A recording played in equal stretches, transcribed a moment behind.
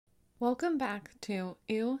Welcome back to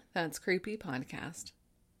Ew, That's Creepy podcast.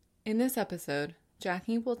 In this episode,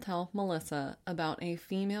 Jackie will tell Melissa about a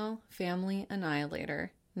female family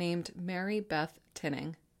annihilator named Mary Beth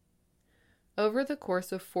Tinning. Over the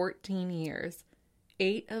course of 14 years,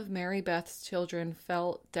 8 of Mary Beth's children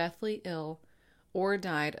fell deathly ill or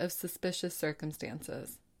died of suspicious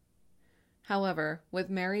circumstances. However, with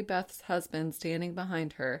Mary Beth's husband standing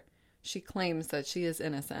behind her, she claims that she is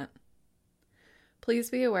innocent.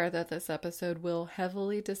 Please be aware that this episode will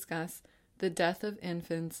heavily discuss the death of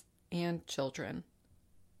infants and children.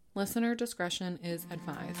 Listener discretion is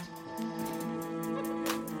advised.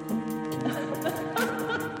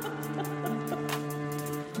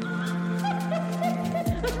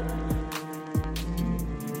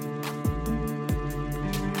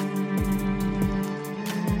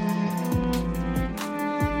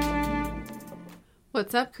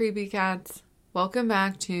 What's up, creepy cats? Welcome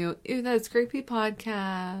back to Ew, That's Creepy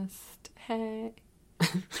podcast. Hey.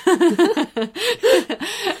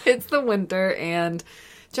 It's the winter and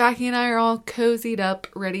Jackie and I are all cozied up,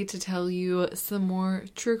 ready to tell you some more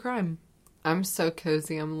true crime. I'm so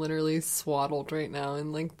cozy. I'm literally swaddled right now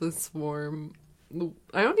in like this warm...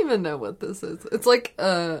 I don't even know what this is. It's like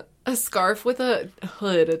A scarf with a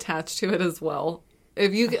hood attached to it as well.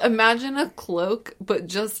 If you imagine a cloak, but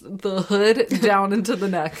just the hood down into the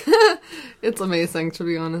neck. It's amazing, to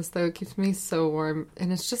be honest, though. It keeps me so warm.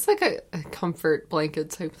 And it's just like a comfort blanket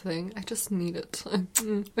type thing. I just need it.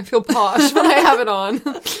 I feel posh when I have it on.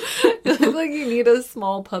 You look like you need a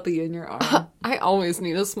small puppy in your arm. I always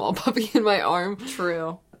need a small puppy in my arm.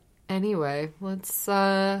 True. Anyway, let's...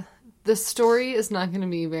 The story is not going to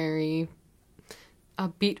be very...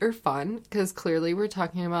 upbeat or fun, because clearly we're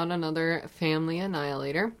talking about another family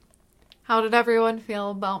annihilator. How did everyone feel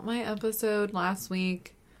about my episode last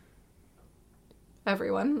week?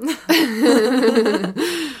 Everyone.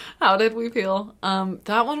 How did we feel?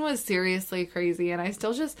 That one was seriously crazy, and I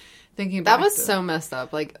still just thinking back that was so messed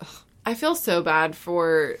up. Like, ugh. I feel so bad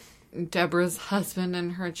for Deborah's husband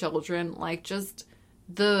and her children. Like, just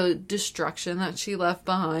the destruction that she left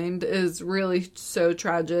behind is really so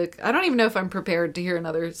tragic. I don't even know if I'm prepared to hear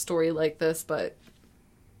another story like this, but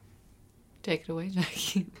take it away,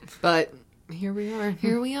 Jackie. But here we are.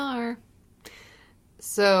 Here we are.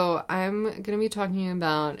 So I'm going to be talking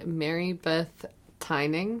about Mary Beth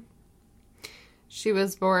Tinning. She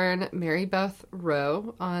was born Mary Beth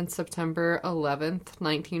Rowe on September 11th,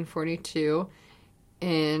 1942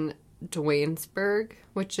 in Duanesburg,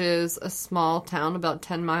 which is a small town about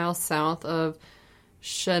 10 miles south of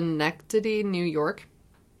Schenectady, New York.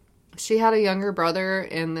 She had a younger brother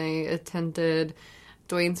and they attended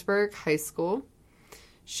Duanesburg High School.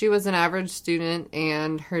 She was an average student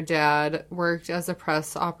and her dad worked as a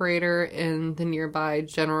press operator in the nearby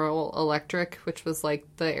General Electric, which was like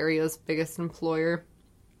the area's biggest employer.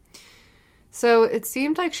 So it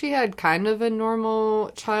seemed like she had kind of a normal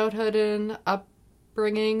childhood and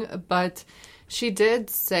upbringing, but she did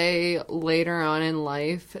say later on in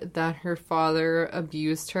life that her father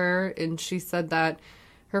abused her, and she said that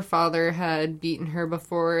her father had beaten her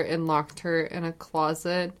before and locked her in a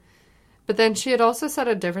closet. But then she had also said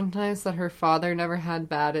at different times that her father never had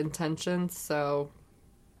bad intentions, so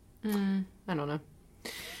I don't know.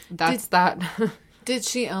 That's that. Did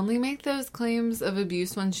she only make those claims of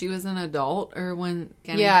abuse when she was an adult, or when...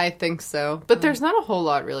 Yeah, I think so. But there's not a whole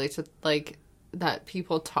lot really to, like, that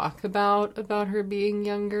people talk about her being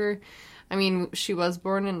younger. I mean, she was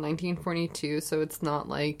born in 1942, so it's not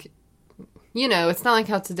like, you know, it's not like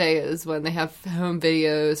how today is when they have home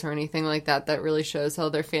videos or anything like that that really shows how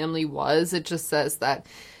their family was. It just says that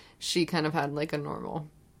she kind of had like a normal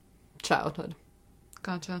childhood.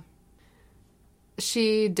 Gotcha.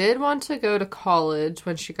 She did want to go to college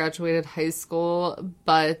when she graduated high school,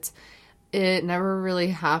 but it never really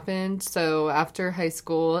happened. So after high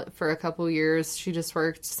school, for a couple years, she just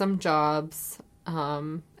worked some jobs,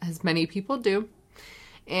 as many people do.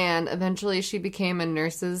 And eventually she became a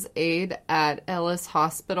nurse's aide at Ellis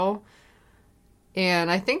Hospital. And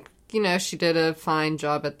I think, you know, she did a fine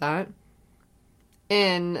job at that.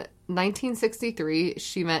 In 1963,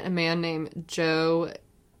 she met a man named Joe,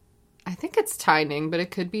 I think it's Tinning, but it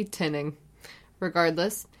could be Tinning.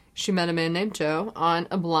 Regardless, she met a man named Joe on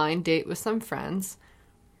a blind date with some friends.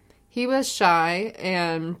 He was shy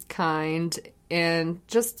and kind and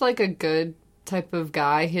just like a good type of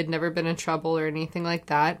guy. He had never been in trouble or anything like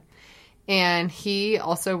that. And he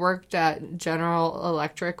also worked at General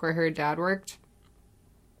Electric, where her dad worked.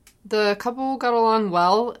 The couple got along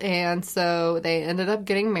well, and so they ended up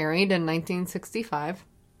getting married in 1965.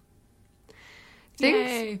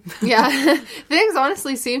 Yay. Yeah, things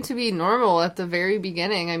honestly seemed to be normal at the very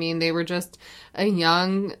beginning. I mean, they were just a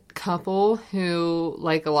young couple who,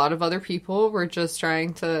 like a lot of other people, were just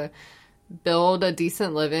trying to build a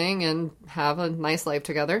decent living and have a nice life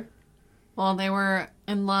together. Well, they were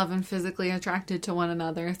in love and physically attracted to one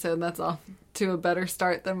another, so that's off to a better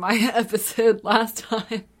start than my episode last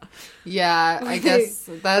time. Yeah, I guess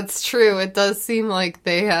that's true. It does seem like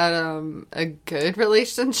they had a good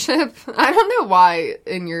relationship. I don't know why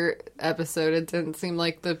in your episode it didn't seem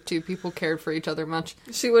like the two people cared for each other much.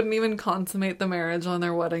 She wouldn't even consummate the marriage on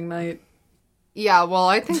their wedding night. Yeah, well,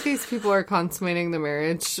 I think these people are consummating the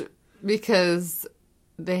marriage because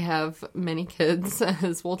they have many kids,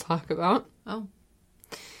 as we'll talk about. Oh.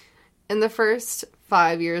 In the first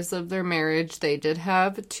 5 years of their marriage, they did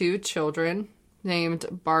have 2 children named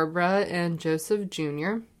Barbara and Joseph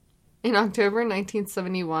Jr. In October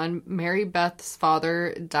 1971, Mary Beth's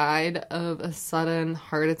father died of a sudden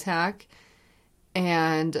heart attack,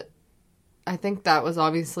 and I think that was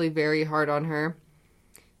obviously very hard on her.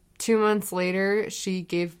 2 months later, she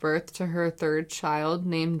gave birth to her 3rd child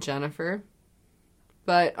named Jennifer.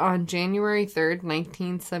 But on January 3rd,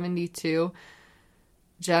 1972,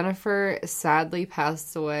 Jennifer sadly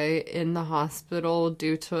passed away in the hospital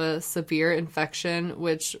due to a severe infection,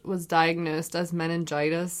 which was diagnosed as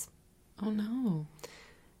meningitis. Oh, no.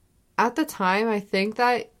 At the time, I think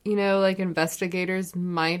that, investigators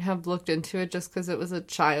might have looked into it just because it was a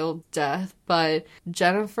child death, but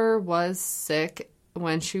Jennifer was sick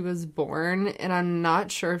when she was born, and I'm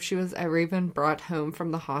not sure if she was ever even brought home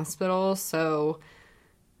from the hospital, so,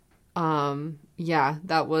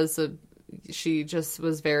 she just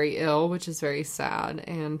was very ill, which is very sad,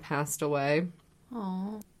 and passed away.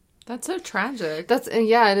 Oh, that's so tragic.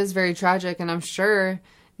 It is very tragic, and I'm sure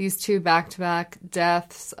these 2 back-to-back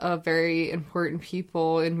deaths of very important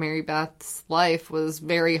people in Mary Beth's life was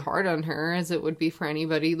very hard on her, as it would be for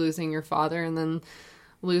anybody losing your father and then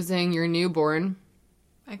losing your newborn.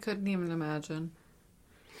 I couldn't even imagine.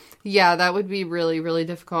 Yeah, that would be really, really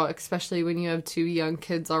difficult, especially when you have 2 young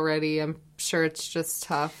kids already. I'm sure it's just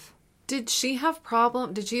tough. Did she have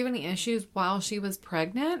any issues while she was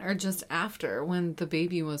pregnant or just after when the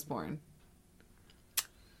baby was born?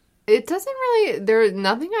 It doesn't really,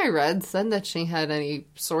 nothing I read said that she had any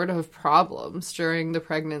sort of problems during the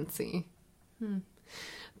pregnancy.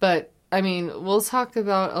 But, I mean, we'll talk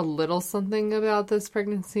about a little something about this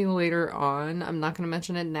pregnancy later on. I'm not going to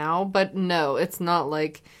mention it now, but no, it's not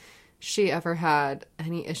like she ever had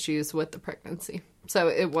any issues with the pregnancy. So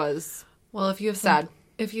it was if you have sad.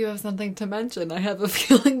 If you have something to mention, I have a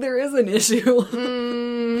feeling there is an issue. We'll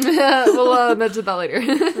mention that later.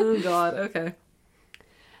 Oh, God. Okay.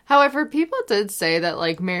 However, people did say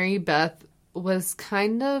that, Mary Beth was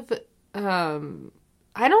kind of, I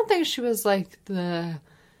don't think she was, the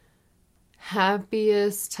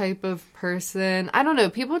happiest type of person. I don't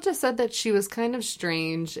know. People just said that she was kind of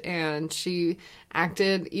strange, and she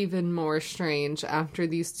acted even more strange after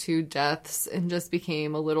these 2 deaths and just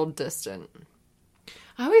became a little distant.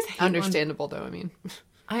 I always hate Understandable, though, I mean.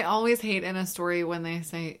 I always hate in a story when they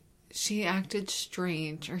say, she acted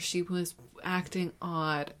strange, or she was acting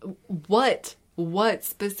odd. What? What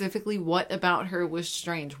specifically? What about her was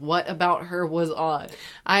strange? What about her was odd?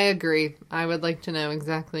 I agree. I would like to know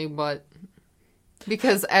exactly what.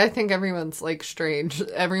 Because I think everyone's, strange.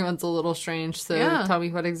 Everyone's a little strange, so Tell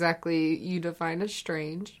me what exactly you define as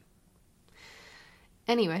strange.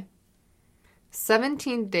 Anyway.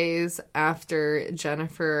 17 days after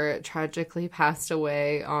Jennifer tragically passed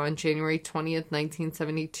away on January 20th,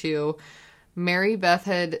 1972, Mary Beth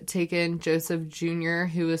had taken Joseph Jr.,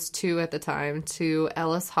 who was 2 at the time, to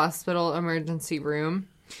Ellis Hospital emergency room,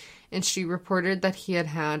 and she reported that he had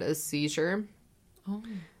had a seizure. Oh.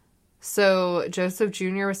 So Joseph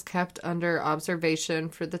Jr. was kept under observation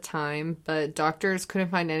for the time, but doctors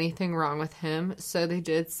couldn't find anything wrong with him, so they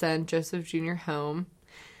did send Joseph Jr. home.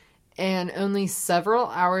 And only several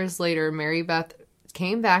hours later, Mary Beth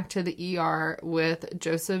came back to the ER with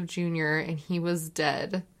Joseph Jr., and he was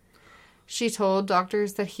dead. She told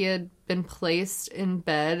doctors that he had been placed in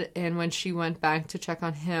bed, and when she went back to check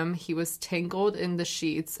on him, he was tangled in the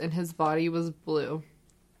sheets, and his body was blue.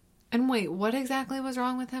 And wait, what exactly was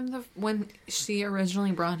wrong with him when she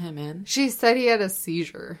originally brought him in? She said he had a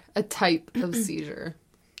seizure, a type of seizure.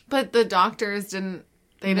 But the doctors didn't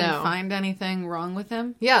find anything wrong with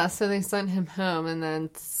him? Yeah, so they sent him home, and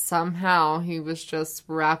then somehow he was just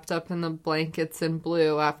wrapped up in the blankets in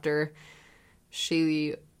blue after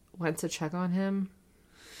she went to check on him.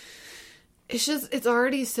 It's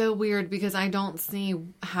already so weird because I don't see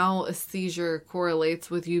how a seizure correlates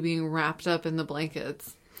with you being wrapped up in the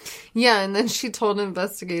blankets. Yeah, and then she told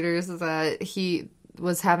investigators that he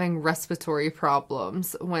was having respiratory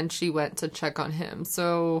problems when she went to check on him.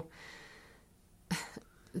 So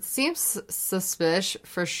it seems suspicious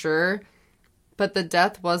for sure, but the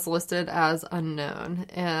death was listed as unknown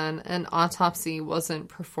and an autopsy wasn't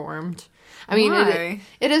performed. I mean,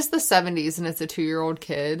 it is the 70s and it's a 2-year-old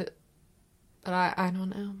kid, but I don't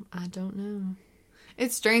know. I don't know.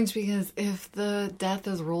 It's strange because if the death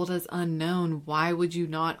is ruled as unknown, why would you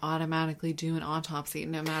not automatically do an autopsy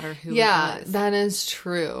no matter who it was? That is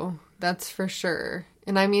true. That's for sure.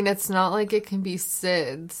 And I mean, it's not like it can be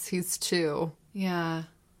Sid's. He's 2. Yeah.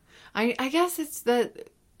 I guess it's that...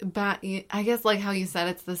 I guess like how you said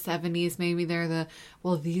it's the 70s, maybe they're the,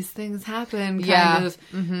 well, these things happen kind of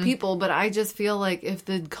people, but I just feel like if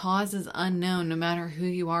the cause is unknown, no matter who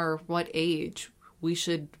you are or what age, we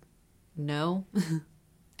should know.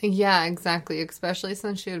 Yeah, exactly, especially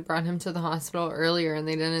since she had brought him to the hospital earlier and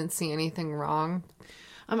they didn't see anything wrong.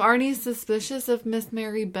 I'm already suspicious of Miss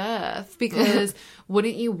Mary Beth because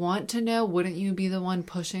wouldn't you want to know? Wouldn't you be the one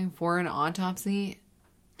pushing for an autopsy?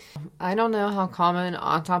 I don't know how common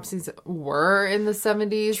autopsies were in the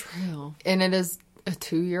 70s. True. And it is a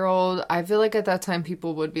 2-year-old. I feel like at that time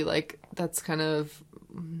people would be like, that's kind of,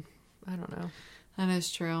 I don't know. That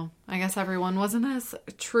is true. I guess everyone wasn't as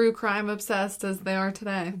true crime obsessed as they are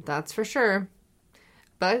today. That's for sure.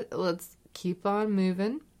 But let's keep on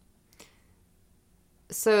moving.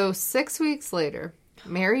 So 6 weeks later,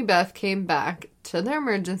 Mary Beth came back to the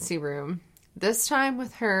emergency room, this time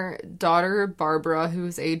with her daughter, Barbara, who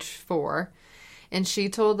was age 4. And she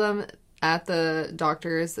told them at the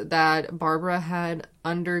doctors that Barbara had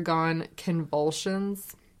undergone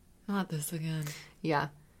convulsions. Not this again. Yeah.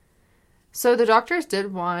 So the doctors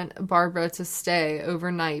did want Barbara to stay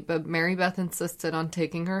overnight, but Mary Beth insisted on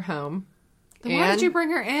taking her home. Then why did you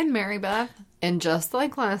bring her in, Mary Beth? And just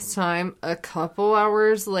like last time, a couple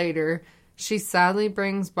hours later, she sadly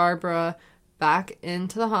brings Barbara back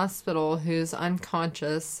into the hospital, who's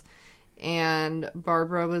unconscious, and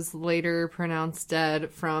Barbara was later pronounced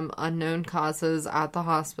dead from unknown causes at the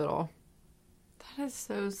hospital. That is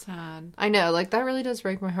so sad. I know, like, that really does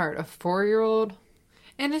break my heart. A 4-year-old.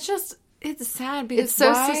 And it's sad because it's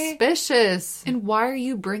so suspicious. And why are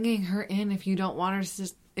you bringing her in if you don't want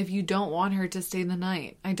her to stay the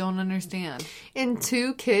night? I don't understand. And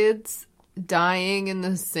 2 kids dying in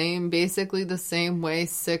basically the same way,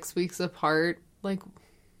 6 weeks apart. Like,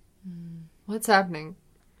 what's happening?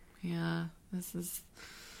 Yeah,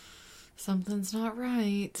 something's not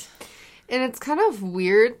right. And it's kind of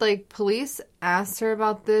weird, like, police asked her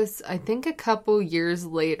about this, I think a couple years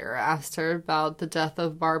later, asked her about the death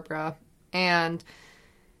of Barbara. And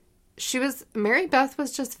Mary Beth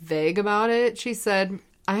was just vague about it. She said,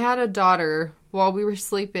 I had a daughter. While we were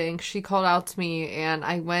sleeping, she called out to me, and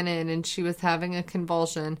I went in, and she was having a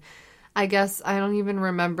convulsion. I guess I don't even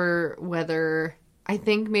remember I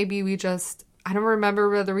think maybe I don't remember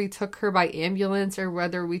whether we took her by ambulance or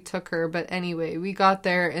whether we took her, but anyway, we got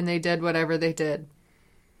there, and they did whatever they did.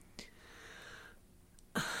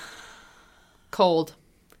 Cold.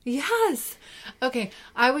 Yes. Okay,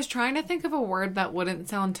 I was trying to think of a word that wouldn't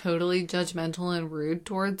sound totally judgmental and rude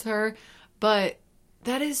towards her, but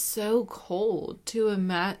that is so cold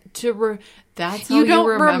that's how you don't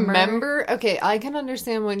remember? Okay, I can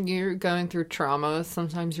understand when you're going through trauma,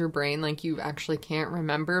 sometimes your brain, like, you actually can't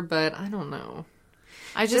remember, but I don't know.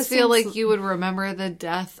 I just feel like you would remember the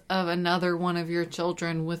death of another one of your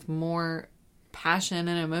children with more passion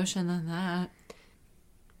and emotion than that.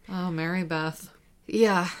 Oh, Mary Beth.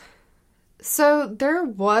 Yeah. So there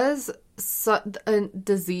was a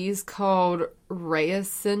disease called Reyes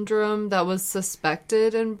syndrome that was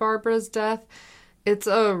suspected in Barbara's death. It's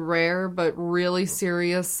a rare but really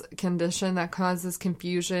serious condition that causes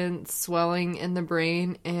confusion, swelling in the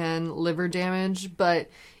brain, and liver damage, but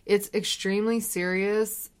it's extremely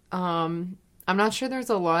serious. I'm not sure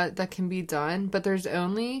there's a lot that can be done, but there's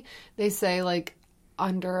only, they say, like,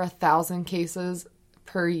 under 1,000 cases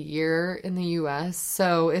per year in the U.S.,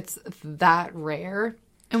 so it's that rare.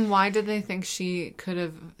 And why did they think she could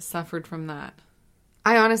have suffered from that?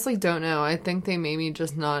 I honestly don't know. I think they maybe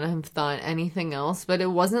just not have thought anything else, but it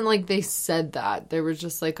wasn't like they said that. They were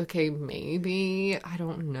just like, okay, maybe, I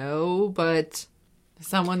don't know, but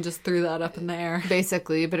someone just threw that up in the air.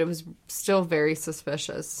 Basically, but it was still very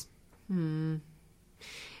suspicious.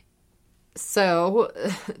 So,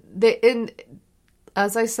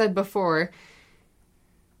 as I said before,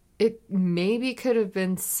 it maybe could have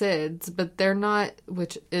been SIDS, but they're not,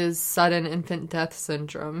 which is sudden infant death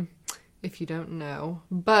syndrome, if you don't know.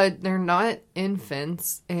 But they're not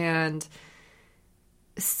infants, and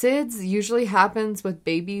SIDS usually happens with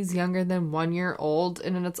babies younger than 1 year old,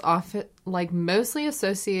 and it's often like mostly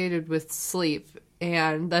associated with sleep.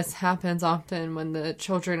 And this happens often when the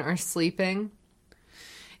children are sleeping.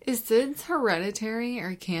 Is SIDS hereditary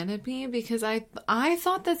or can it be? Because I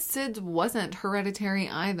thought that SIDS wasn't hereditary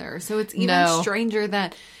either. So it's even stranger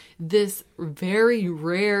that this very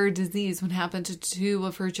rare disease would happen to 2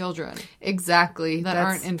 of her children. Exactly. That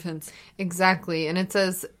aren't infants. Exactly. And it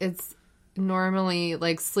says it's normally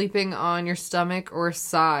like sleeping on your stomach or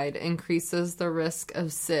side increases the risk of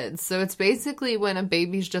SIDS. So it's basically when a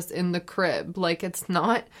baby's just in the crib. Like it's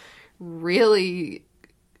not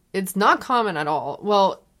common at all.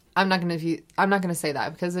 Well, I'm not going to say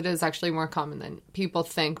that because it is actually more common than people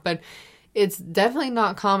think, but it's definitely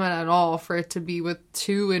not common at all for it to be with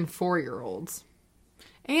 2 and 4-year-olds.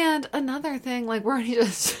 And another thing, like we're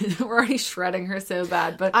already shredding her so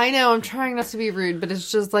bad, but I know I'm trying not to be rude, but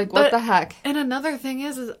it's just like, what the heck? And another thing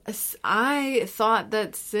is I thought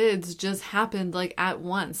that SIDS just happened like at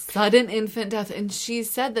once, sudden infant death, and she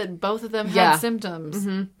said that both of them had symptoms.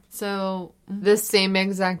 Mm-hmm. So the same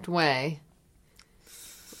exact way,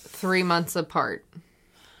 3 months apart.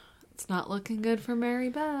 It's not looking good for Mary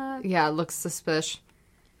Beth. Yeah, it looks suspicious.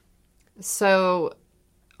 So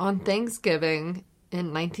on Thanksgiving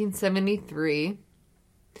in 1973,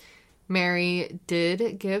 Mary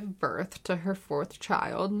did give birth to her 4th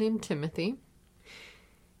child named Timothy.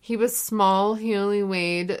 He was small. He only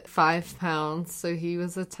weighed 5 pounds, so he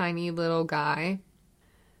was a tiny little guy.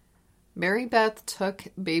 Mary Beth took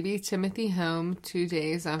baby Timothy home 2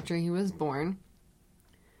 days after he was born.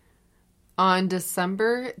 On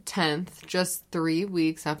December 10th, just 3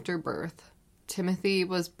 weeks after birth, Timothy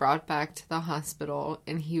was brought back to the hospital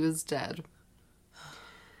and he was dead.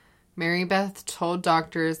 Mary Beth told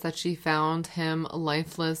doctors that she found him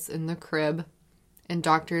lifeless in the crib, and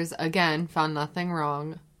doctors again found nothing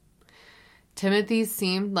wrong. Timothy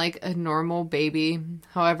seemed like a normal baby.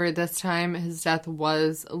 However, this time his death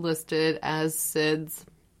was listed as SIDS,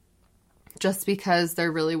 just because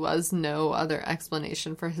there really was no other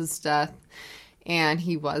explanation for his death, and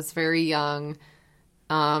he was very young.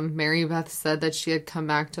 Mary Beth said that she had come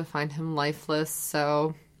back to find him lifeless,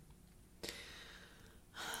 so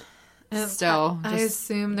still. I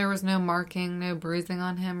assume there was no marking, no bruising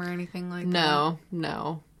on him or anything like that.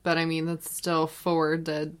 No. But I mean, that's still 4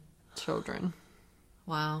 dead children.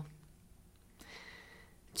 Wow.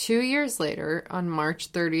 2 years later, on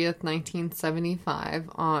March 30th, 1975,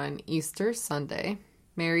 on Easter Sunday,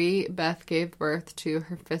 Mary Beth gave birth to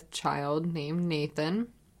her 5th child named Nathan.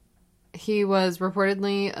 He was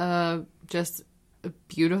reportedly just a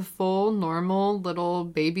beautiful, normal little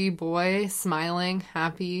baby boy, smiling,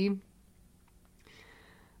 happy.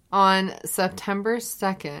 On September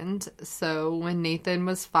 2nd, so when Nathan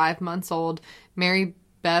was 5 months old, Mary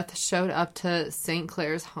Beth showed up to St.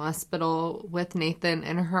 Clair's Hospital with Nathan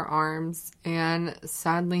in her arms, and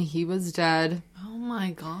sadly, he was dead. Oh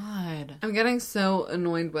my God. I'm getting so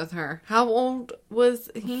annoyed with her. How old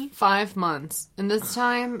was he? 5 months. And this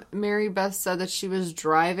time, Mary Beth said that she was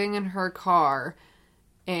driving in her car,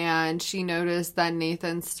 and she noticed that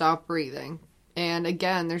Nathan stopped breathing. And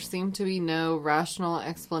again, there seemed to be no rational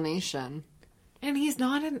explanation. And he's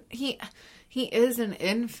not he is an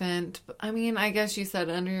infant. I mean, I guess you said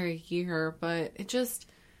under a year, but it just,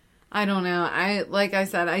 I don't know. Like I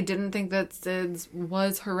said, I didn't think that SIDS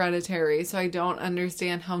was hereditary, so I don't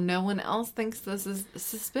understand how no one else thinks this is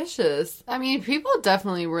suspicious. I mean, people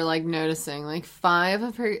definitely were like noticing, like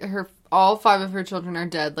all 5 of her children are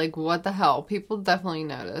dead. Like, what the hell? People definitely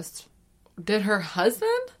noticed. Did her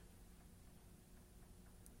husband?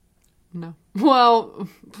 No. Well,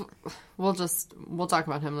 we'll talk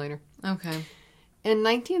about him later. Okay. In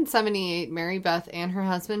 1978, Mary Beth and her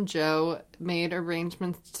husband Joe made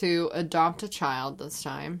arrangements to adopt a child this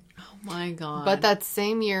time. Oh my God. But that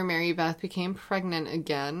same year, Mary Beth became pregnant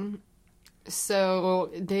again.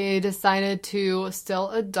 So they decided to still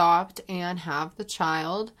adopt and have the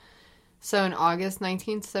child. So in August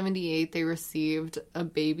 1978, they received a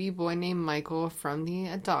baby boy named Michael from the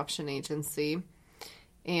adoption agency.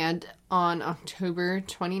 And on October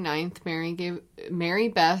 29th, Mary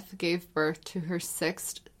Beth gave birth to her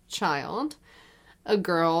 6th child, a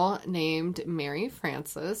girl named Mary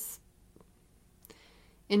Frances.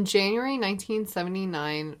 In January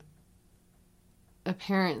 1979,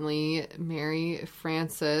 apparently Mary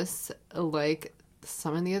Frances, like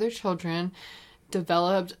some of the other children,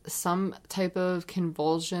 developed some type of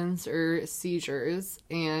convulsions or seizures,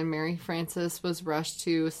 and Mary Frances was rushed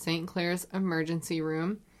to St. Clair's emergency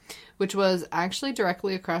room, which was actually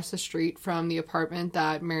directly across the street from the apartment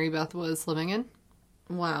that Mary Beth was living in.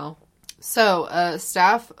 Wow. So,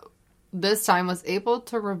 staff this time was able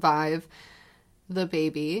to revive the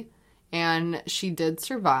baby, and she did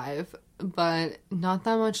survive, but not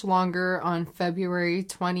that much longer. On February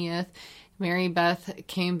 20th, Mary Beth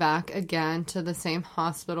came back again to the same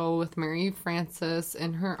hospital with Mary Frances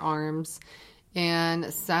in her arms.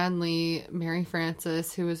 And sadly, Mary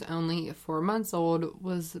Frances, who was only 4 months old,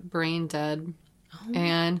 was brain dead. Oh.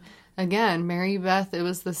 And again, Mary Beth, it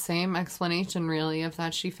was the same explanation, really, of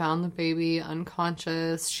that she found the baby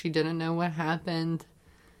unconscious. She didn't know what happened.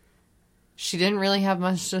 She didn't really have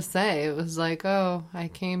much to say. It was like, oh, I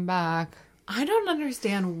came back. I don't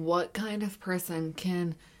understand what kind of person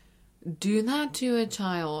can do that to a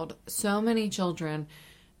child. So many children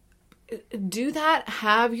do that,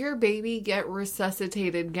 have your baby get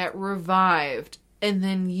resuscitated, get revived, and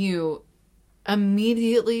then you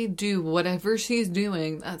immediately do whatever she's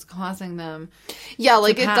doing that's causing them. Yeah,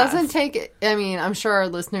 like it doesn't take, I mean, I'm sure our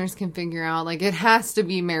listeners can figure out, like, it has to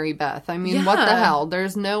be Mary Beth. I mean, what the hell?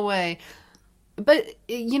 There's no way. But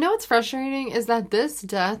you know what's frustrating is that this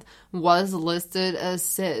death was listed as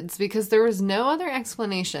SIDS because there was no other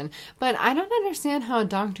explanation. But I don't understand how a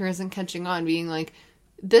doctor isn't catching on, being like,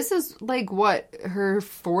 this is like what, her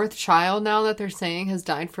 4th child now that they're saying has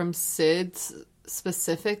died from SIDS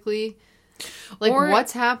specifically? Like, or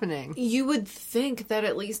what's happening? You would think that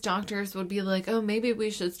at least doctors would be like, oh, maybe we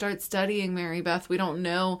should start studying Mary Beth. We don't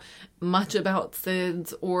know much about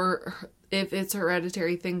SIDS or if it's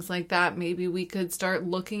hereditary, things like that. Maybe we could start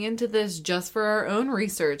looking into this just for our own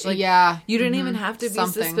research. Like, yeah. You didn't even have to be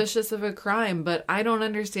suspicious of a crime, but I don't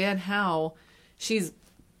understand how she's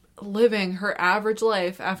living her average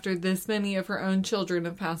life after this many of her own children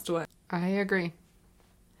have passed away. I agree.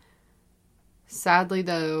 Sadly,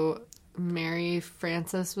 though, Mary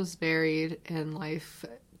Frances was buried and life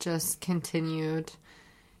just continued.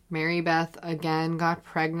 Mary Beth again got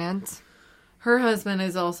pregnant. Her husband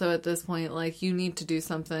is also at this point like, you need to do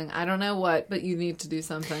something. I don't know what, but you need to do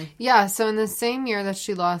something. Yeah, so in the same year that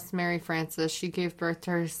she lost Mary Frances, she gave birth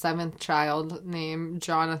to her 7th child named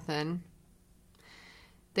Jonathan.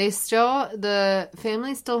 The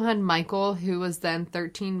family still had Michael, who was then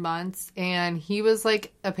 13 months, and he was,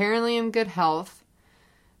 like, apparently in good health.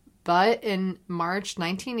 But in March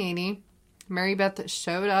 1980, Mary Beth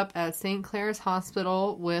showed up at St. Clair's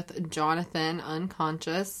Hospital with Jonathan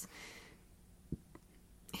unconscious.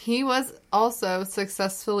 He was also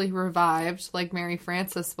successfully revived, like Mary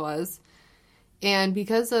Frances was. And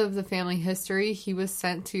because of the family history, he was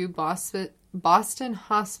sent to Boston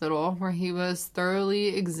Hospital, where he was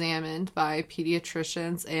thoroughly examined by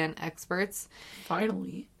pediatricians and experts.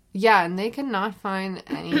 Finally. Yeah, and they could not find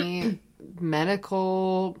any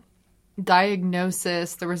medical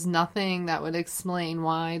diagnosis. There was nothing that would explain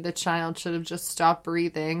why the child should have just stopped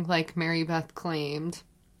breathing, like Mary Beth claimed.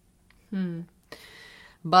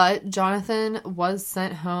 But Jonathan was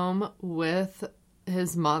sent home with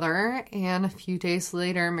his mother, and a few days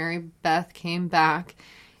later, Mary Beth came back.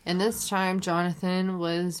 And this time, Jonathan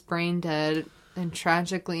was brain dead, and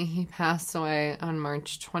tragically, he passed away on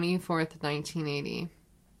March 24th, 1980.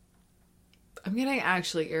 I'm getting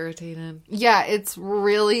actually irritated. Yeah, it's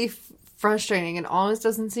really frustrating. It almost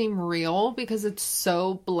doesn't seem real because it's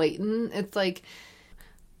so blatant. It's like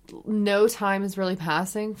no time is really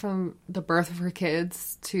passing from the birth of her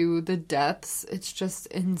kids to the deaths. It's just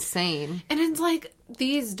insane. And it's like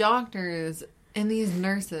these doctors and these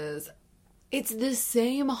nurses, it's the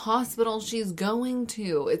same hospital she's going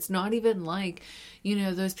to. It's not even like, you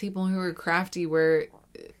know, those people who are crafty where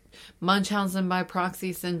Munchausen by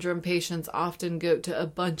proxy syndrome patients often go to a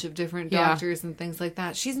bunch of different doctors and things like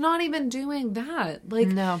that. She's not even doing that. Like,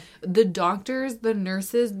 no. The doctors, the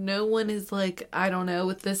nurses, no one is like, I don't know,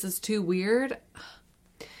 if this is too weird.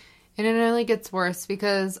 And it only gets worse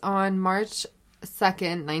because on March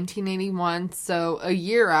 2nd, 1981, so a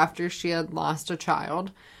year after she had lost a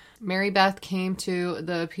child, Mary Beth came to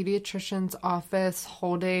the pediatrician's office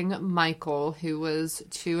holding Michael, who was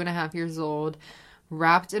 2.5 years old,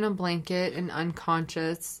 wrapped in a blanket and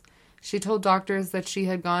unconscious. She told doctors that she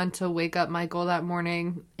had gone to wake up Michael that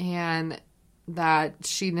morning and that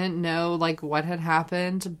she didn't know, like, what had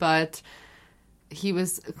happened, but he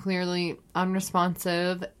was clearly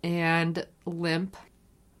unresponsive and limp.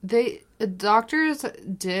 Doctors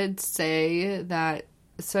did say that,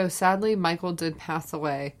 so sadly, Michael did pass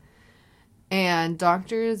away. And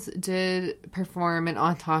doctors did perform an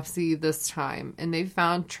autopsy this time, and they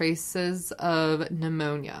found traces of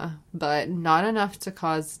pneumonia, but not enough to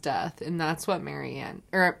cause death. And that's what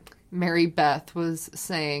Mary Beth was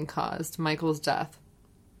saying caused Michael's death.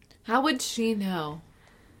 How would she know?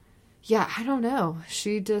 Yeah, I don't know.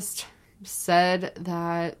 She just said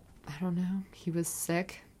that I don't know, he was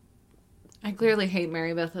sick. I clearly hate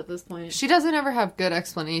Mary Beth at this point. She doesn't ever have good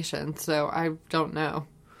explanations, so I don't know.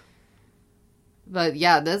 But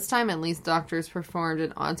yeah, this time at least doctors performed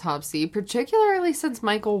an autopsy, particularly since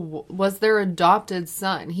Michael was their adopted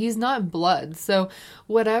son. He's not blood. So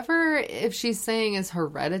whatever, if she's saying is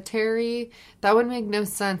hereditary, that would make no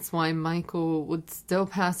sense why Michael would still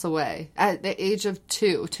pass away at the age of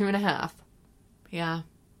 2.5. Yeah.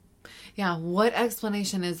 Yeah, what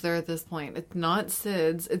explanation is there at this point? It's not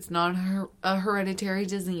SIDS. It's not a hereditary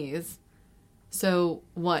disease. So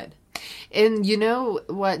what? And you know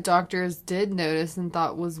what doctors did notice and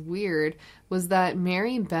thought was weird was that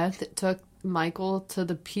Mary Beth took Michael to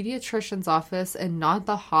the pediatrician's office and not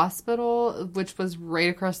the hospital, which was right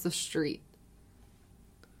across the street.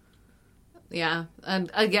 Yeah,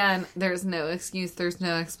 and again, there's no excuse, there's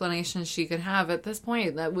no explanation she could have at this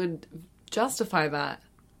point that would justify that.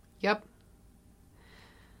 Yep.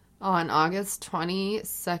 On August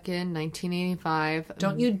 22nd, 1985...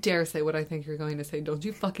 Don't you dare say what I think you're going to say. Don't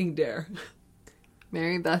you fucking dare.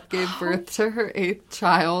 Mary Beth gave birth to her 8th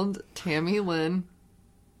child, Tammy Lynn.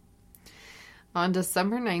 On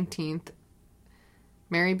December 19th,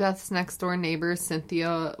 Mary Beth's next-door neighbor,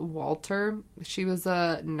 Cynthia Walter, she was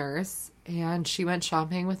a nurse, and she went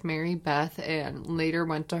shopping with Mary Beth and later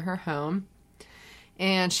went to her home.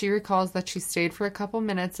 And she recalls that she stayed for a couple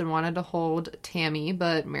minutes and wanted to hold Tammy,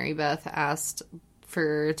 but Mary Beth asked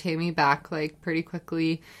for Tammy back, like, pretty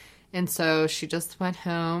quickly. And so she just went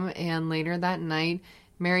home, and later that night,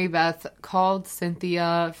 Mary Beth called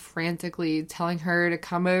Cynthia frantically, telling her to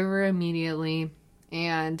come over immediately.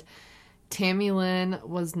 And Tammy Lynn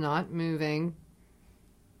was not moving.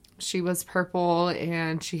 She was purple,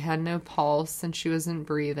 and she had no pulse, and she wasn't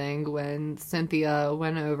breathing when Cynthia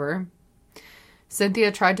went over.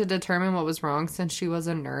 Cynthia tried to determine what was wrong since she was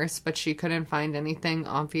a nurse, but she couldn't find anything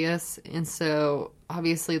obvious. And so,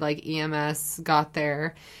 obviously, like, EMS got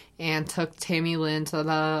there and took Tammy Lynn to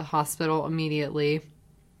the hospital immediately.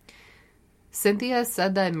 Cynthia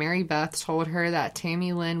said that Mary Beth told her that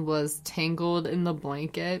Tammy Lynn was tangled in the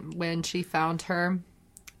blanket when she found her.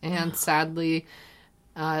 And sadly,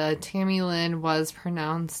 Tammy Lynn was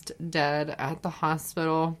pronounced dead at the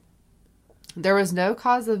hospital. There was no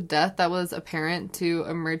cause of death that was apparent to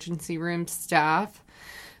emergency room staff,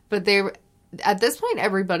 but at this point,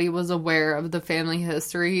 everybody was aware of the family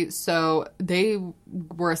history, so they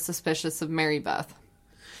were suspicious of Mary Beth.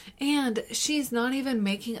 And she's not even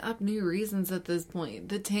making up new reasons at this point.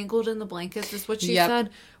 The tangled in the blankets is what she said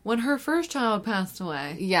when her first child passed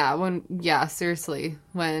away. Yeah, seriously,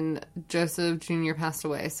 when Joseph Jr. passed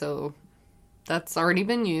away, so that's already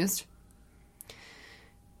been used.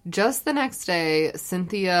 Just the next day,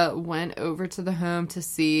 Cynthia went over to the home to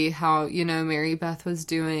see how, Mary Beth was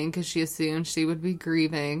doing because she assumed she would be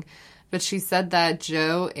grieving. But she said that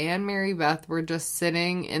Joe and Mary Beth were just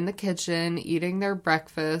sitting in the kitchen eating their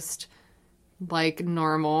breakfast like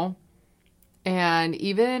normal. And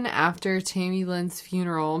even after Tammy Lynn's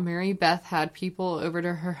funeral, Mary Beth had people over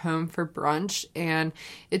to her home for brunch, and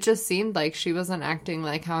it just seemed like she wasn't acting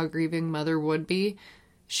like how a grieving mother would be.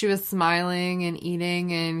 She was smiling and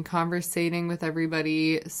eating and conversating with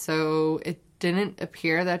everybody, so it didn't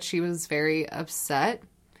appear that she was very upset.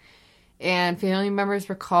 And family members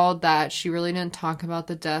recalled that she really didn't talk about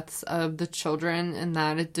the deaths of the children and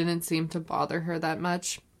that it didn't seem to bother her that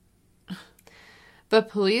much. But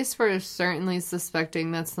police were certainly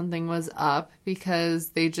suspecting that something was up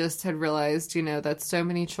because they just had realized, that so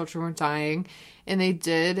many children were dying. And they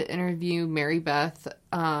did interview Mary Beth,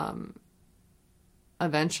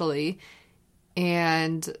 eventually,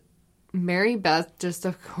 and Mary Beth just,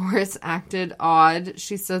 of course, acted odd.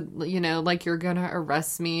 She said, like, you're gonna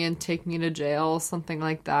arrest me and take me to jail, something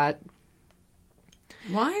like that.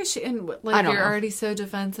 Why is she, and like, you're already so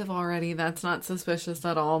defensive already. That's not suspicious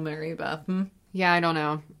at all, Mary Beth. Yeah, I don't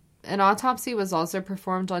know. An autopsy was also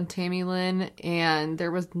performed on Tammy Lynn, and there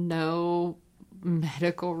was no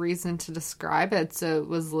medical reason to describe it, so it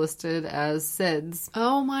was listed as SIDS.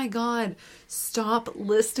 Oh my god. Stop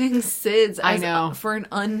listing SIDS for an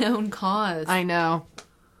unknown cause. I know.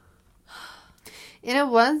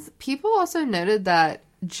 And people also noted that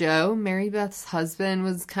Joe, Mary Beth's husband,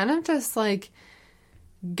 was kind of just like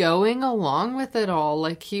going along with it all.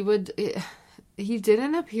 Like he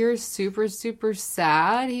didn't appear super, super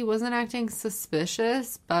sad. He wasn't acting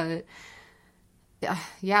suspicious, but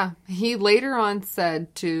yeah, he later on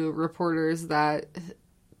said to reporters that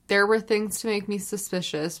there were things to make me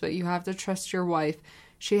suspicious, but you have to trust your wife.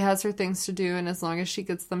 She has her things to do, and as long as she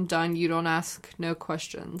gets them done, you don't ask no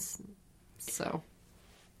questions. So.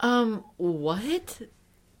 What?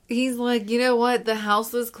 He's like, you know what? The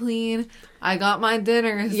house was clean. I got my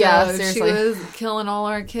dinner. So Yeah, if she seriously. was killing all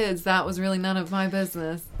our kids, that was really none of my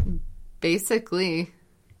business. Basically.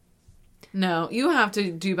 No, you have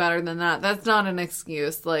to do better than that. That's not an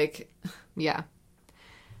excuse. Like, Yeah.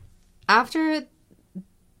 After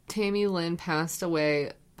Tammy Lynn passed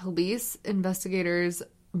away, police investigators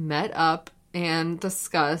met up and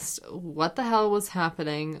discussed what the hell was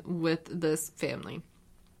happening with this family.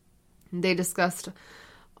 They discussed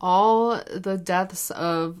all the deaths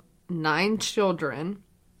of 9 children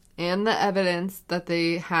and the evidence that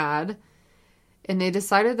they had, and they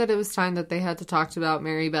decided that it was time that they had to talk about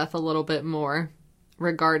Mary Beth a little bit more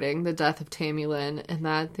regarding the death of Tammy Lynn and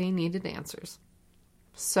that they needed answers.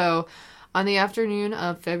 So, on the afternoon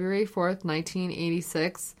of February 4th,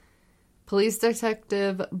 1986, police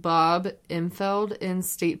detective Bob Imfeld and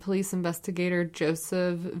state police investigator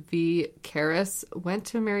Joseph V. Karras went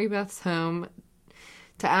to Mary Beth's home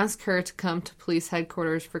to ask her to come to police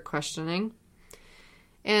headquarters for questioning.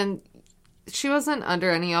 And she wasn't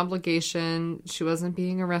under any obligation. She wasn't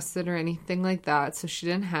being arrested or anything like that, so she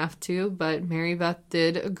didn't have to, but Mary Beth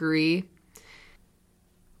did agree.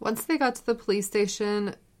 Once they got to the police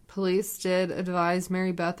station, police did advise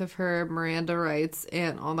Mary Beth of her Miranda rights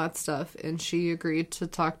and all that stuff, and she agreed to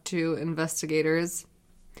talk to investigators.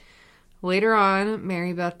 Later on,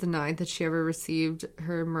 Mary Beth denied that she ever received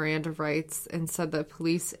her Miranda rights and said that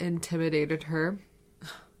police intimidated her.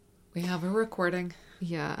 we have a recording.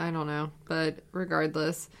 Yeah, I don't know. But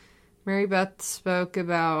regardless, Mary Beth spoke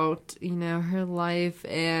about, her life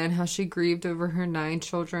and how she grieved over her 9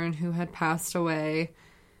 children who had passed away.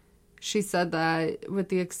 She said that with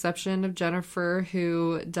the exception of Jennifer,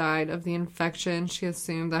 who died of the infection, she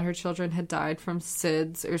assumed that her children had died from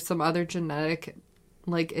SIDS or some other genetic,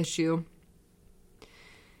 issue.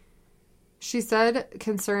 She said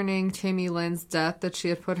concerning Tammy Lynn's death that she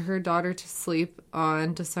had put her daughter to sleep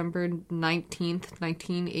on December 19th,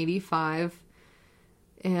 1985,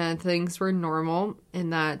 and things were normal,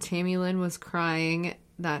 and that Tammy Lynn was crying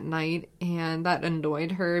that night, and that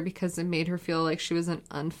annoyed her because it made her feel like she was an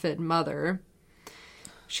unfit mother.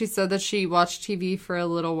 She said that she watched TV for a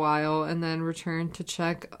little while and then returned to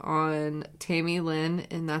check on Tammy Lynn,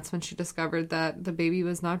 and that's when she discovered that the baby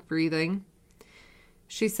was not breathing.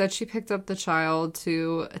 She said she picked up the child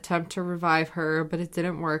to attempt to revive her, but it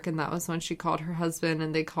didn't work, and that was when she called her husband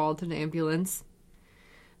and they called an ambulance.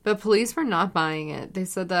 But police were not buying it. They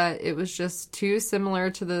said that it was just too similar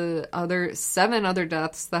to the 7 other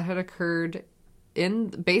deaths that had occurred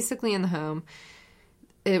basically in the home.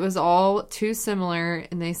 It was all too similar,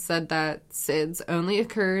 and they said that SIDS only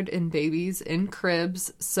occurred in babies in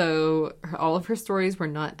cribs, so all of her stories were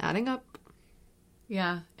not adding up.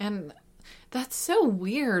 Yeah, and that's so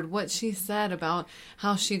weird what she said about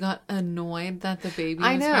how she got annoyed that the baby was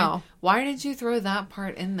I know. crying. Why did you throw that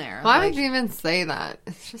part in there? Why would you even say that?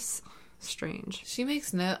 It's just strange. She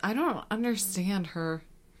makes I don't understand her,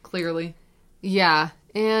 clearly. Yeah,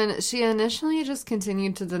 and she initially just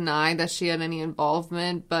continued to deny that she had any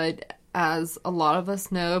involvement, but as a lot of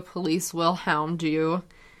us know, police will hound you.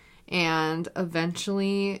 And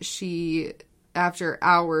eventually after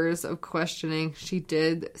hours of questioning, she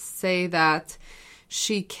did say that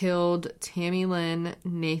she killed Tammy Lynn,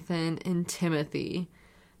 Nathan, and Timothy.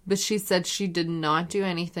 But she said she did not do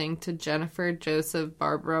anything to Jennifer, Joseph,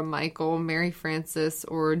 Barbara, Michael, Mary Frances,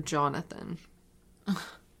 or Jonathan.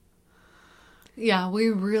 Yeah, we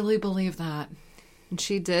really believe that. And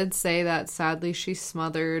she did say that sadly she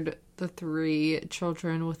smothered the 3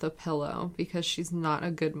 children with a pillow because she's not a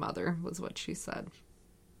good mother, was what she said.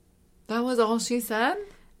 That was all she said?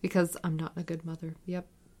 Because I'm not a good mother. Yep.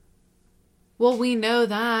 Well, we know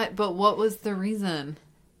that, but what was the reason?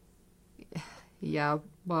 Yeah,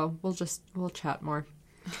 well, we'll chat more.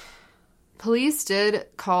 Police did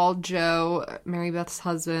call Joe, Mary Beth's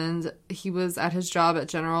husband. He was at his job at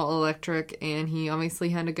General Electric, and he obviously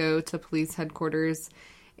had to go to police headquarters.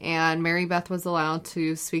 And Mary Beth was allowed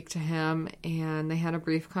to speak to him, and they had a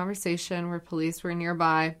brief conversation where police were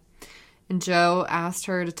nearby. And Joe asked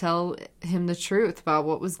her to tell him the truth about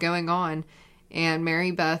what was going on. And Mary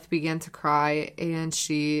Beth began to cry, and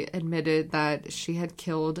she admitted that she had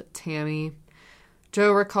killed Tammy.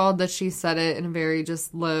 Joe recalled that she said it in a very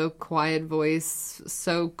just low, quiet voice,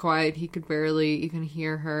 so quiet he could barely even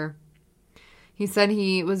hear her. He said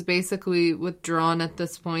he was basically withdrawn at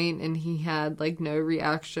this point, and he had, no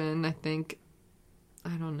reaction, I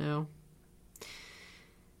don't know.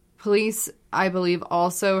 Police, I believe,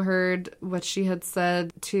 also heard what she had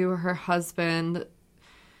said to her husband,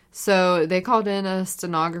 So they called in a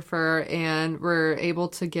stenographer and were able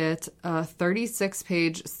to get a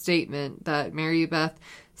 36-page statement that Mary Beth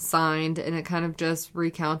signed, and it kind of just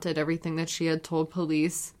recounted everything that she had told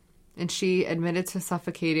police. And she admitted to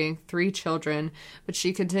suffocating 3 children, but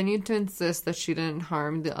she continued to insist that she didn't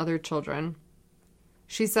harm the other children.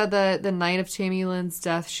 She said that the night of Tammy Lynn's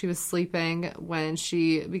death, she was sleeping when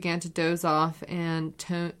she began to doze off, and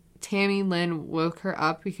Tammy Lynn woke her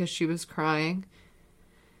up because she was crying.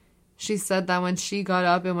 She said that when she got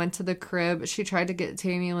up and went to the crib, she tried to get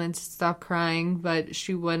Tammy Lynn to stop crying, but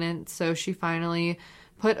she wouldn't, so she finally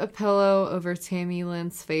put a pillow over Tammy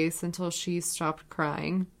Lynn's face until she stopped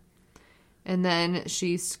crying. And then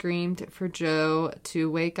she screamed for Joe to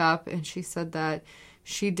wake up, and she said that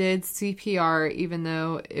she did CPR even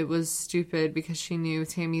though it was stupid because she knew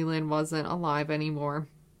Tammy Lynn wasn't alive anymore.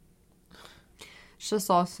 It's just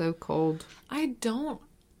all so cold. I don't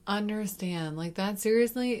understand. Like, that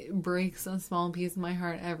seriously breaks a small piece of my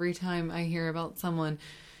heart every time I hear about someone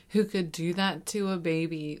who could do that to a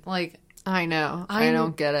baby. Like, I know. I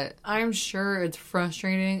don't get it. I'm sure it's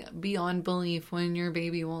frustrating beyond belief when your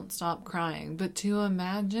baby won't stop crying. But to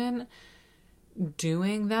imagine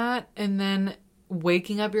doing that and then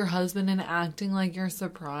waking up your husband and acting like you're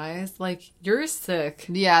surprised, like, you're sick.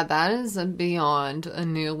 Yeah, that is beyond a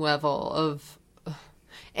new level of...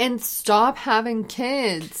 And stop having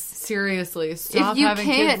kids. Seriously, stop having kids. If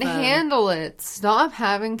you kids, can't handle it, stop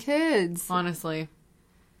having kids. Honestly.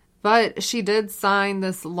 But she did sign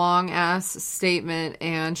this long-ass statement,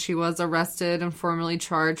 and she was arrested and formally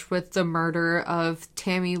charged with the murder of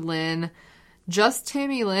Tammy Lynn. Just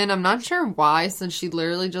Tammy Lynn. I'm not sure why, since she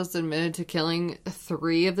literally just admitted to killing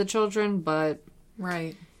 3 of the children, but...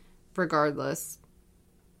 Right. Regardless.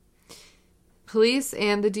 Police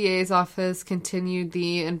and the DA's office continued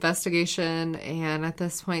the investigation, and at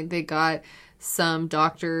this point they got some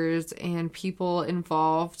doctors and people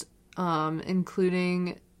involved,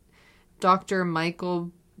 including Dr.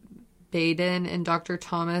 Michael Baden and Dr.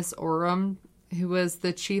 Thomas Oram, who was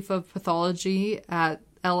the chief of pathology at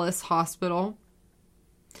Ellis Hospital.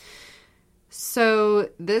 So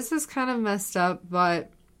this is kind of messed up,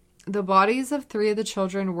 but the bodies of 3 of the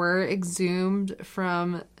children were exhumed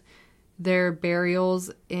from their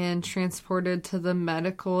burials and transported to the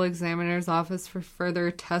medical examiner's office for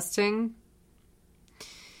further testing.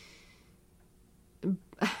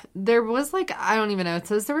 There was, like, I don't even know. It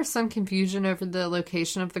says there was some confusion over the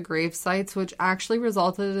location of the grave sites, which actually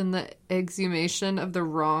resulted in the exhumation of the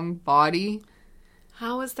wrong body.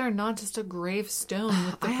 How is there not just a gravestone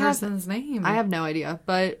with the person's name? I have no idea,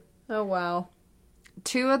 but... Oh, wow.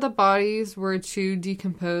 2 of the bodies were too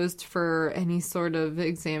decomposed for any sort of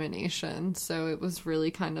examination, so it was really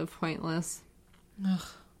kind of pointless. Ugh.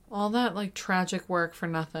 All that, like, tragic work for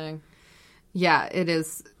nothing. Yeah, it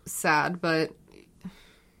is sad, but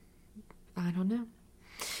I don't know.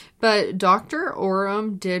 But Dr.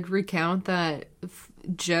 Oram did recount that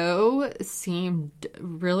Joe seemed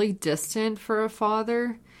really distant for a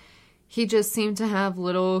father. He just seemed to have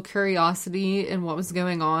little curiosity in what was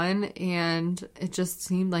going on, and it just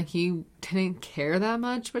seemed like he didn't care that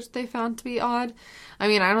much, which they found to be odd. I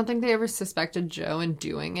mean, I don't think they ever suspected Joe in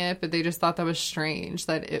doing it, but they just thought that was strange,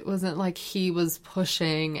 that it wasn't like he was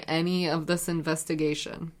pushing any of this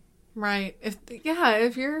investigation. Right.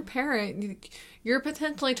 If you're a parent, you're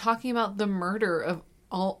potentially talking about the murder of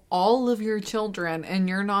all of your children, and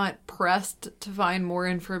you're not pressed to find more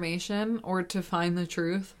information or to find the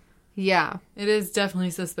truth. Yeah. It is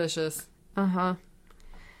definitely suspicious. Uh-huh.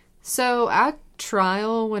 So at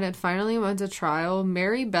trial, when it finally went to trial,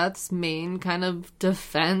 Mary Beth's main kind of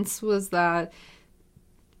defense was that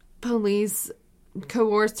police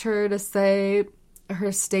coerced her to say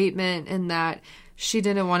her statement and that she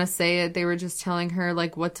didn't want to say it. They were just telling her,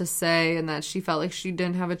 like, what to say, and that she felt like she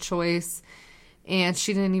didn't have a choice, and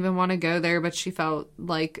she didn't even want to go there, but she felt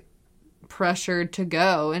like pressured to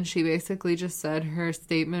go, and she basically just said her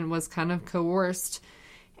statement was kind of coerced,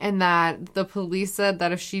 and that the police said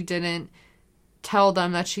that if she didn't tell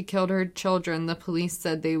them that she killed her children, the police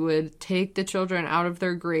said they would take the children out of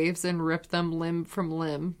their graves and rip them limb from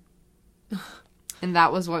limb. And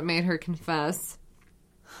that was what made her confess.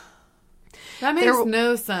 That makes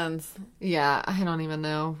no sense. Yeah, I don't even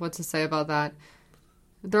know what to say about that.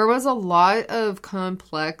 There was a lot of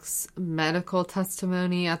complex medical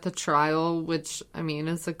testimony at the trial, which, I mean,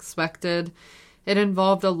 is expected. It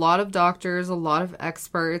involved a lot of doctors, a lot of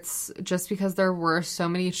experts, just because there were so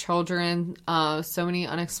many children, so many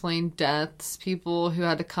unexplained deaths, people who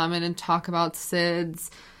had to come in and talk about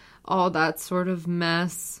SIDS, all that sort of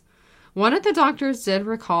mess. One of the doctors did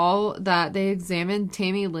recall that they examined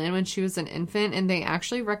Tammy Lynn when she was an infant, and they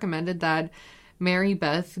actually recommended that Mary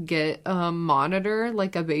Beth get a monitor,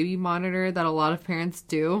 like a baby monitor that a lot of parents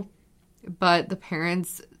do, but the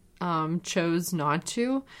parents chose not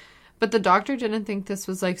to. But the doctor didn't think this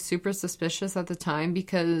was like super suspicious at the time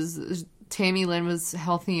because Tammy Lynn was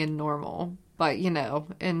healthy and normal. But, you know,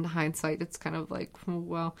 in hindsight, it's kind of like,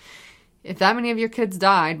 well, if that many of your kids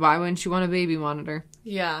died, why wouldn't you want a baby monitor?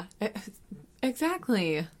 Yeah,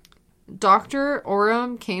 exactly. Dr.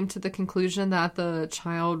 Oram came to the conclusion that the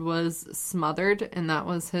child was smothered, and that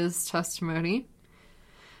was his testimony.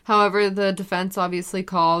 However, the defense obviously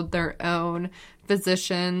called their own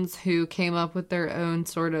physicians who came up with their own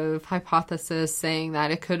sort of hypothesis, saying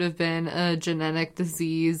that it could have been a genetic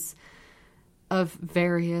disease of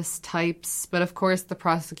various types. But of course, the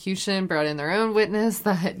prosecution brought in their own witness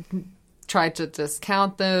that tried to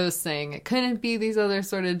discount those, saying it couldn't be these other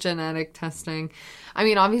sort of genetic testing. I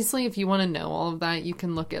mean, obviously, if you want to know all of that, you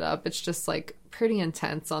can look it up. It's just like pretty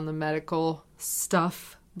intense on the medical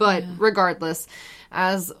stuff. But regardless,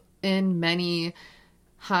 as in many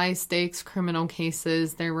high-stakes criminal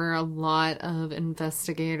cases, there were a lot of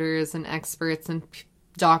investigators and experts and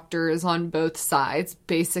doctors on both sides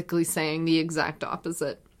basically saying the exact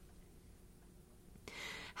opposite.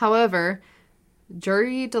 However,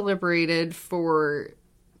 jury deliberated for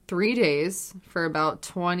 3 days, for about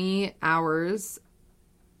 20 hours,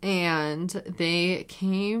 and they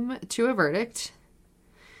came to a verdict.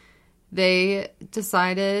 They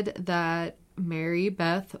decided that Mary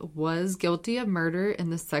Beth was guilty of murder in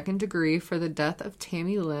the second degree for the death of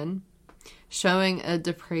Tammy Lynn, showing a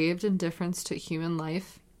depraved indifference to human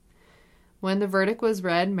life. When the verdict was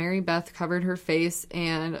read, Mary Beth covered her face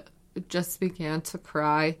and just began to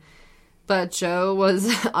cry. But Joe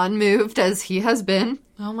was unmoved, as he has been.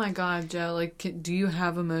 Oh my God, Joe, like, do you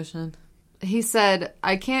have emotion? He said,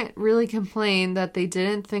 "I can't really complain that they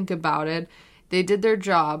didn't think about it. They did their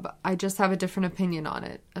job. I just have a different opinion on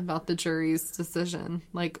it, about the jury's decision."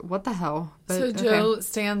 Like, what the hell? But, so Joe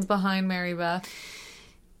stands behind Mary Beth?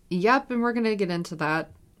 Yep, and we're going to get into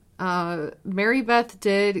that. Mary Beth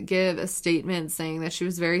did give a statement saying that she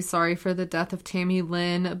was very sorry for the death of Tammy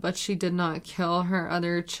Lynn, but she did not kill her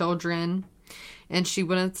other children, and she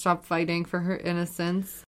wouldn't stop fighting for her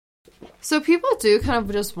innocence. So people do kind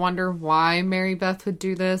of just wonder why Mary Beth would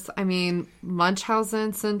do this. I mean,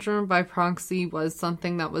 Munchausen syndrome by proxy was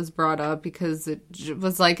something that was brought up because it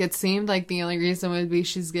was like, it seemed like the only reason would be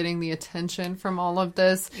she's getting the attention from all of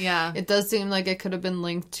this. Yeah. It does seem like it could have been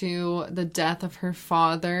linked to the death of her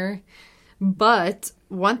father. But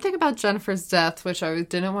one thing about Jennifer's death, which I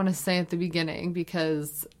didn't want to say at the beginning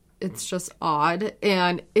because it's just odd,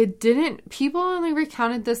 and people only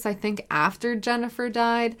recounted this, I think, after Jennifer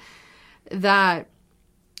died, that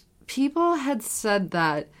people had said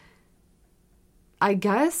that I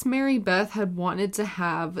guess Mary Beth had wanted to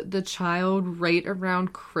have the child right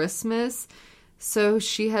around Christmas, so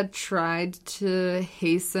she had tried to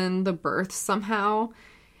hasten the birth somehow,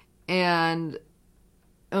 and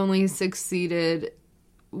only succeeded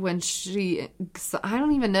when she, I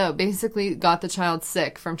don't even know, basically got the child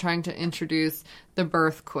sick from trying to introduce the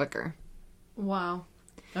birth quicker. Wow.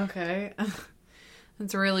 Okay.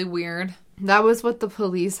 That's really weird. That was what the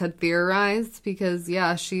police had theorized because,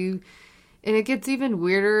 yeah, and it gets even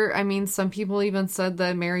weirder. I mean, some people even said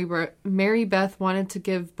that Mary Beth wanted to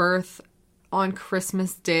give birth on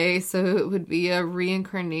Christmas Day, so it would be a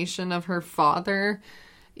reincarnation of her father,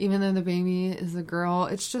 even though the baby is a girl.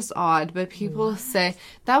 It's just odd, but people say,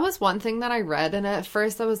 that was one thing that I read, and at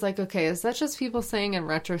first I was like, okay, is that just people saying in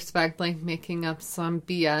retrospect, like making up some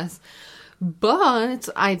BS? But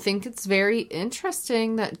I think it's very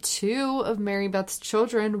interesting that 2 of Mary Beth's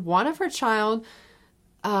children, one of her child,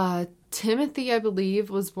 Timothy, I believe,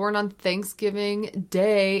 was born on Thanksgiving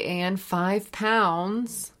Day and 5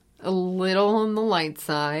 pounds, a little on the light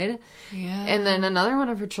side. Yeah. And then another one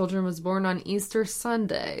of her children was born on Easter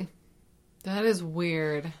Sunday. That is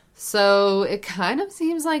weird. So it kind of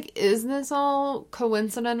seems like, is this all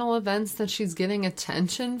coincidental events that she's getting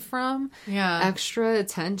attention from? Yeah. Extra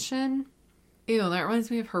attention? Ew, that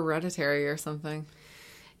reminds me of Hereditary or something.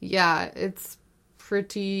 Yeah, it's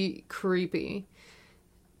pretty creepy.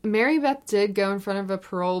 Mary Beth did go in front of a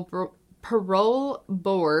parole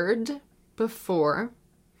board before,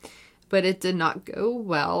 but it did not go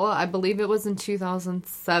well. I believe it was in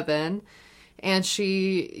 2007, and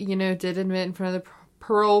she, did admit in front of the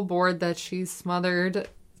parole board that she smothered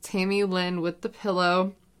Tammy Lynn with the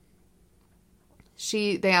pillow.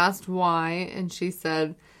 They asked why, and she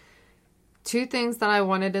said, 2 things that I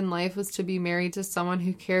wanted in life was to be married to someone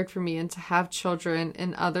who cared for me and to have children.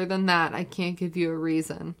 And other than that, I can't give you a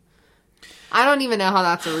reason. I don't even know how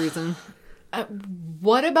that's a reason.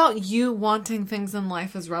 What about you wanting things in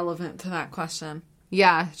life is relevant to that question?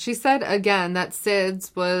 Yeah, she said again that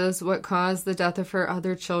SIDS was what caused the death of her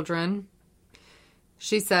other children.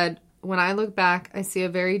 She said, when I look back, I see a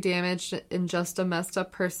very damaged and just a messed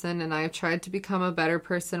up person, and I have tried to become a better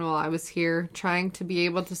person while I was here, trying to be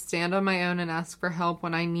able to stand on my own and ask for help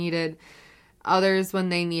when I needed, others when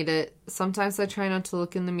they need it. Sometimes I try not to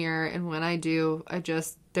look in the mirror, and when I do,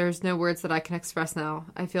 there's no words that I can express now.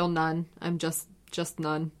 I feel none. I'm just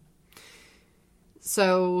none.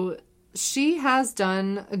 So she has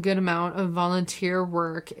done a good amount of volunteer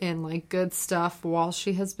work and like good stuff while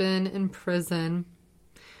she has been in prison.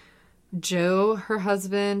 Joe, her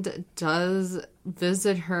husband, was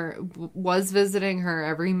visiting her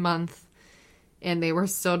every month, and they were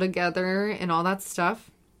still together and all that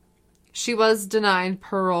stuff. She was denied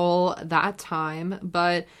parole that time,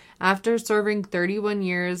 but after serving 31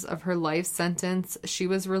 years of her life sentence, she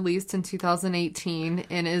was released in 2018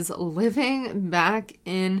 and is living back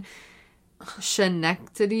in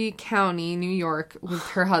Schenectady County, New York, with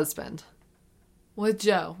her husband. With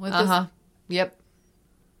Joe? Yep.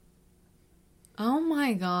 Oh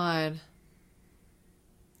my God.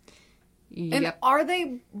 Yep. And are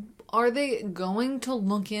they going to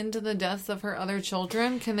look into the deaths of her other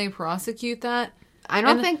children? Can they prosecute that? I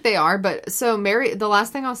don't think they are, but so the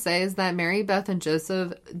last thing I'll say is that Mary Beth and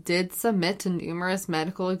Joseph did submit to numerous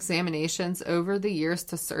medical examinations over the years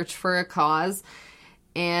to search for a cause,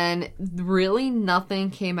 and really nothing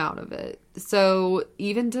came out of it. So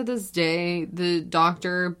even to this day, the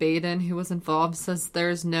Dr. Baden who was involved says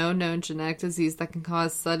there's no known genetic disease that can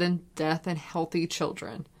cause sudden death in healthy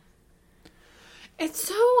children. It's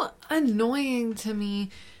so annoying to me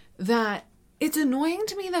the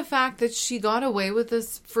fact that she got away with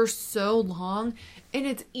this for so long. And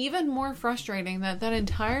it's even more frustrating that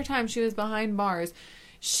entire time she was behind bars,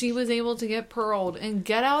 she was able to get paroled and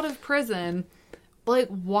get out of prison. Like,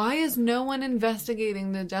 why is no one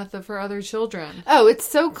investigating the death of her other children? Oh, it's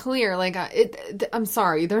so clear. Like, I'm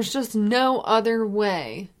sorry. There's just no other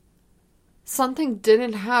way. Something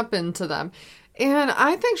didn't happen to them. And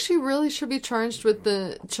I think she really should be charged with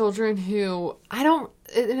the children who, and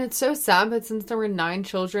it's so sad, but since there were 9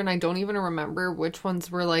 children, I don't even remember which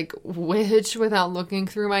ones were like which without looking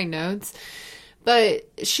through my notes. But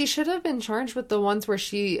she should have been charged with the ones where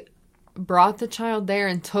she brought the child there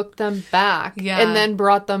and took them back, and then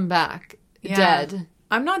brought them back dead.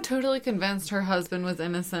 I'm not totally convinced her husband was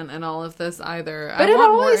innocent in all of this either. But it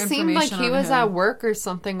always seemed like he was at work or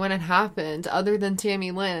something when it happened, other than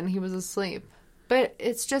Tammy Lynn. He was asleep. But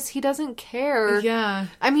it's just, he doesn't care. Yeah.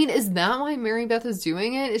 I mean, is that why Mary Beth is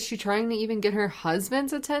doing it? Is she trying to even get her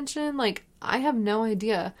husband's attention? Like, I have no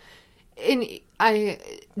idea. And I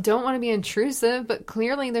don't want to be intrusive, but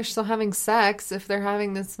clearly they're still having sex if they're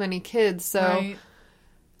having this many kids. So right.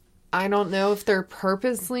 I don't know if they're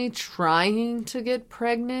purposely trying to get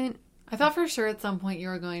pregnant. I thought for sure at some point you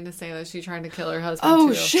were going to say that she tried to kill her husband, too.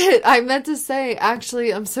 Oh, shit. I meant to say,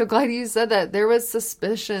 actually, I'm so glad you said that. There was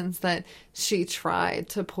suspicions that she tried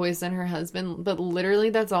to poison her husband, but literally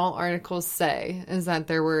that's all articles say, is that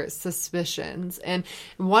there were suspicions. And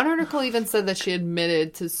one article even said that she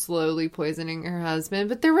admitted to slowly poisoning her husband,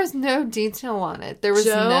 but there was no detail on it. There was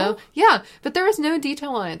but there was no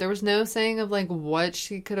detail on it. There was no saying of, like, what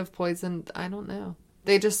she could have poisoned. I don't know.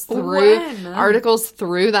 They just articles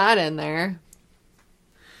threw that in there.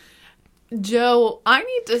 Joe,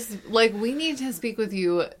 we need to speak with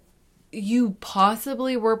you. You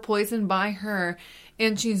possibly were poisoned by her,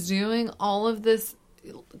 and she's doing all of this,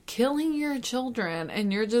 killing your children,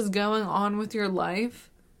 and you're just going on with your life?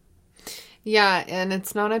 Yeah, and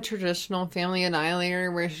it's not a traditional family annihilator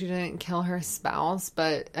where she didn't kill her spouse,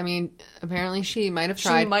 but, I mean, apparently she might have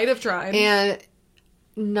tried. And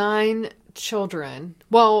 9 children.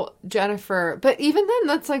 Well, Jennifer, but even then,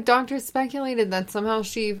 that's like doctors speculated that somehow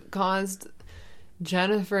she caused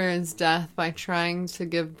Jennifer's death by trying to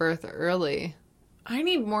give birth early. I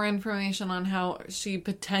need more information on how she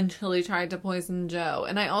potentially tried to poison Joe.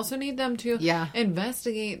 And I also need them to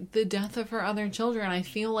investigate the death of her other children. I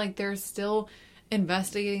feel like there's still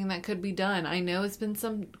investigating that could be done. I know it's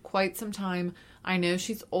been quite some time. I know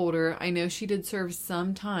she's older. I know she did serve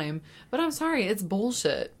some time. But I'm sorry, it's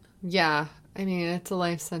bullshit. Yeah, I mean, it's a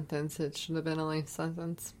life sentence. It should have been a life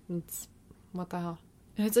sentence. It's, what the hell?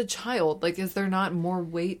 And it's a child. Like, is there not more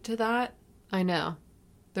weight to that? I know.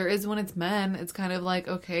 There is when it's men. It's kind of like,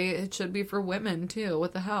 okay, it should be for women, too.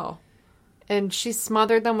 What the hell? And she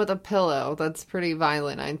smothered them with a pillow. That's pretty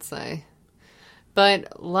violent, I'd say.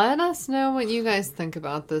 But let us know what you guys think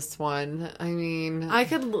about this one. I mean, I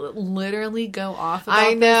could literally go off about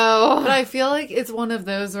I know. this, but I feel like it's one of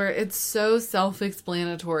those where it's so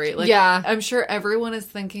self-explanatory. Like, yeah. I'm sure everyone is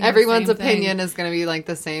thinking Everyone's the same opinion thing. is going to be like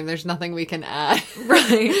the same. There's nothing we can add.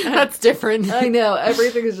 Right. That's different. I know.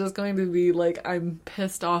 Everything is just going to be like, I'm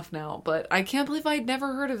pissed off now. But I can't believe I'd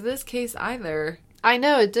never heard of this case either. I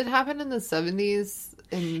know. It did happen in the 70s.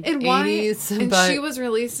 And 80s, and but she was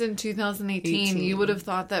released in 2018. You would have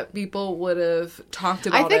thought that people would have talked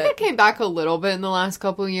about it. I think it came back a little bit in the last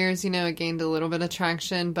couple of years. You know, it gained a little bit of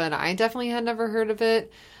traction, but I definitely had never heard of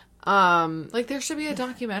it. Like, there should be a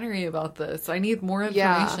documentary about this. I need more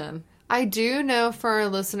information. Yeah. I do know for our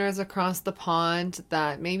listeners across the pond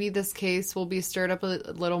that maybe this case will be stirred up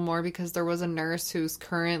a little more because there was a nurse who's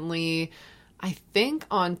currently, I think,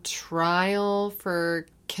 on trial for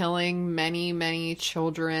killing many, many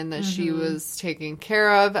children that she was taking care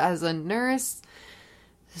of as a nurse.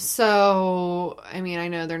 So, I mean, I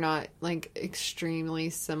know they're not, like, extremely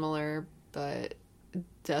similar, but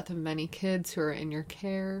death of many kids who are in your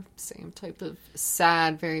care, same type of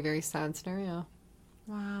sad, very, very sad scenario.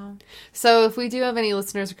 Wow. So if we do have any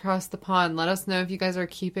listeners across the pond, let us know if you guys are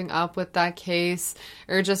keeping up with that case,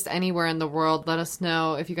 or just anywhere in the world. Let us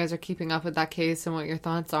know if you guys are keeping up with that case and what your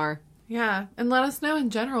thoughts are. Yeah, and let us know in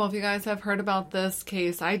general if you guys have heard about this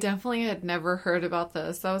case. I definitely had never heard about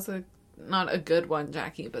this. That was not a good one,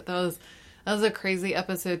 Jackie, but that was a crazy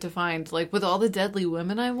episode to find. Like, with all the Deadly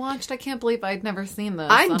Women I watched, I can't believe I'd never seen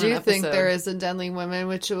this. I do think there is a Deadly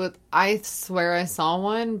Women, I swear I saw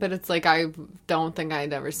one, but it's like I don't think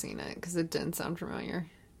I'd ever seen it because it didn't sound familiar.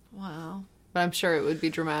 Wow. But I'm sure it would be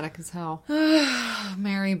dramatic as hell.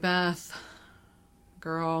 Mary Beth.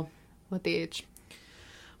 Girl. With the age.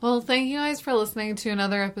 Well, thank you guys for listening to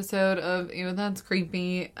another episode of Ew, That's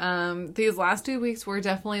Creepy. These last 2 weeks were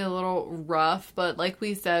definitely a little rough, but like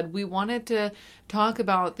we said, we wanted to talk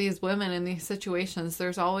about these women in these situations.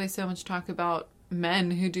 There's always so much talk about men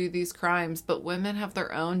who do these crimes, but women have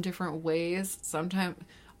their own different ways.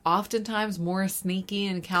 Oftentimes more sneaky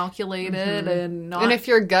and calculated and not... And if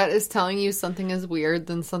your gut is telling you something is weird,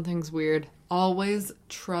 then something's weird. Always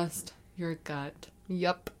trust your gut.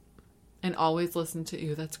 Yup. And always listen to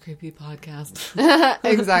Ew, That's Creepy podcast.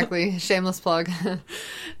 Exactly. Shameless plug.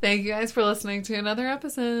 Thank you guys for listening to another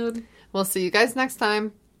episode. We'll see you guys next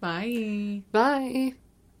time. Bye. Bye.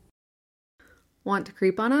 Want to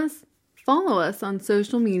creep on us? Follow us on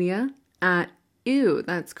social media at Ew,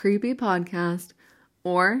 That's Creepy Podcast,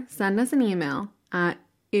 or send us an email at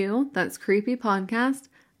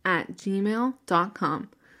ewthat'screepypodcast@gmail.com.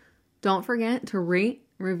 Don't forget to rate,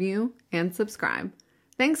 review, and subscribe.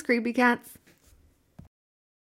 Thanks, creepy cats.